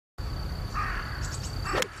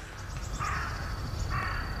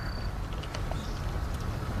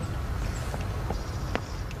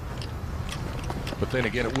But then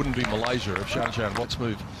again, it wouldn't be Malaysia if Shanshan wants to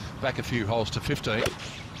move back a few holes to 15.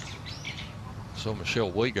 Saw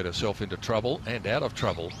Michelle Wee get herself into trouble and out of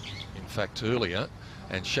trouble, in fact, earlier.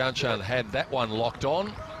 And Shanshan had that one locked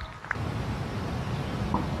on.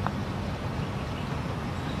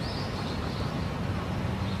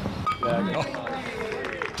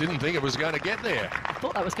 Oh, didn't think it was going to get there. I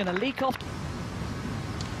thought that was going to leak off.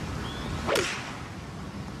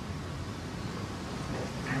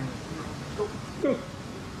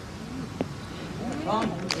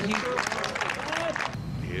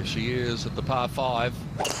 Here she is at the par 5.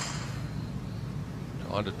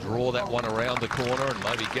 Trying to draw that one around the corner and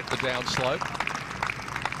maybe get the downslope.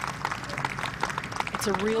 It's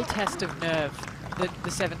a real test of nerve, the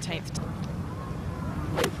 17th.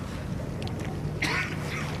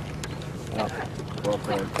 Oh, well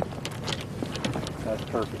played. That's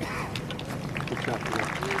perfect. Good shot.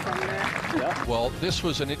 Yeah. Well, this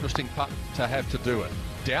was an interesting putt to have to do it.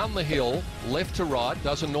 Down the hill, left to right,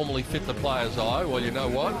 doesn't normally fit the player's eye. Well, you know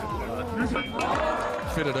what?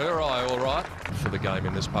 Fitted her eye all right. For the game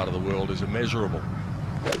in this part of the world is immeasurable.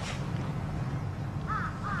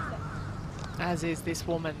 As is this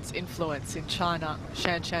woman's influence in China,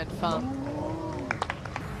 Shanshan Feng.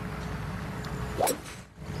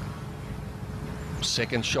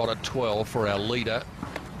 Second shot at 12 for our leader.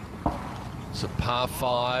 It's a par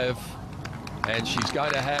 5, and she's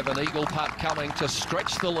going to have an eagle putt coming to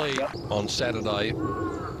stretch the lead on Saturday.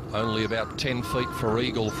 Only about 10 feet for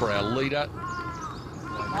eagle for our leader.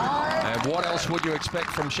 And what else would you expect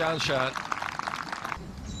from Shanshan?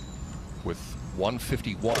 With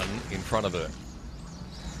 151 in front of her.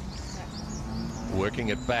 Working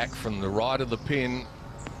it back from the right of the pin.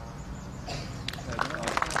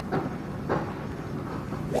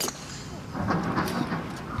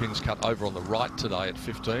 Pin's cut over on the right today at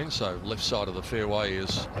 15, so left side of the fairway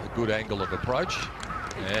is a good angle of approach.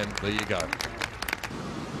 And there you go.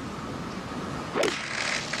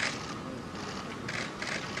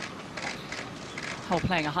 Hole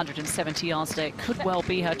playing 170 yards today. It could well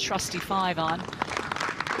be her trusty 5-iron.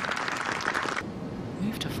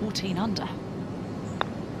 Move to 14 under.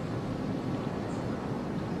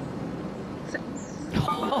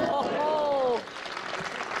 Oh.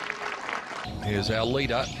 Here's our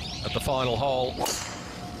leader at the final hole.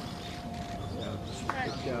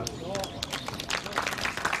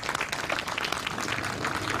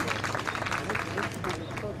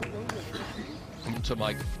 To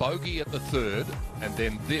make bogey at the 3rd and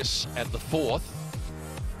then this at the 4th.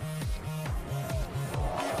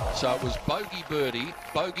 So it was bogey birdie.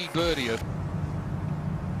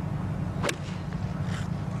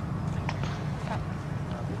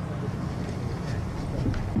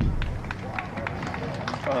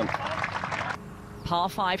 Par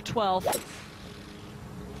 5, 12.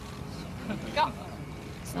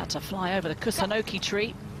 Is that to fly over the Kusunoki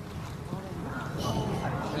tree?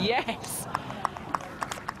 Yes!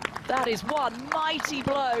 That is one mighty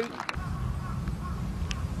blow.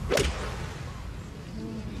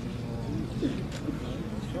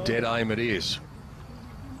 Dead aim it is.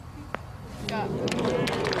 And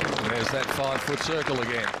there's that 5-foot circle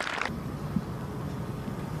again.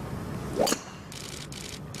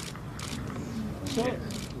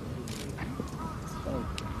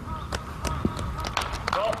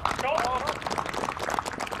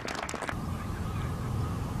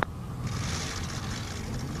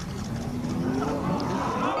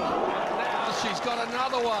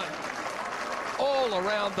 Another one all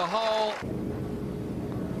around the hole.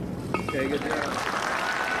 Okay, good job.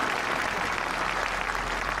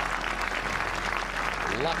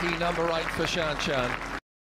 Lucky number 8 for Shanshan.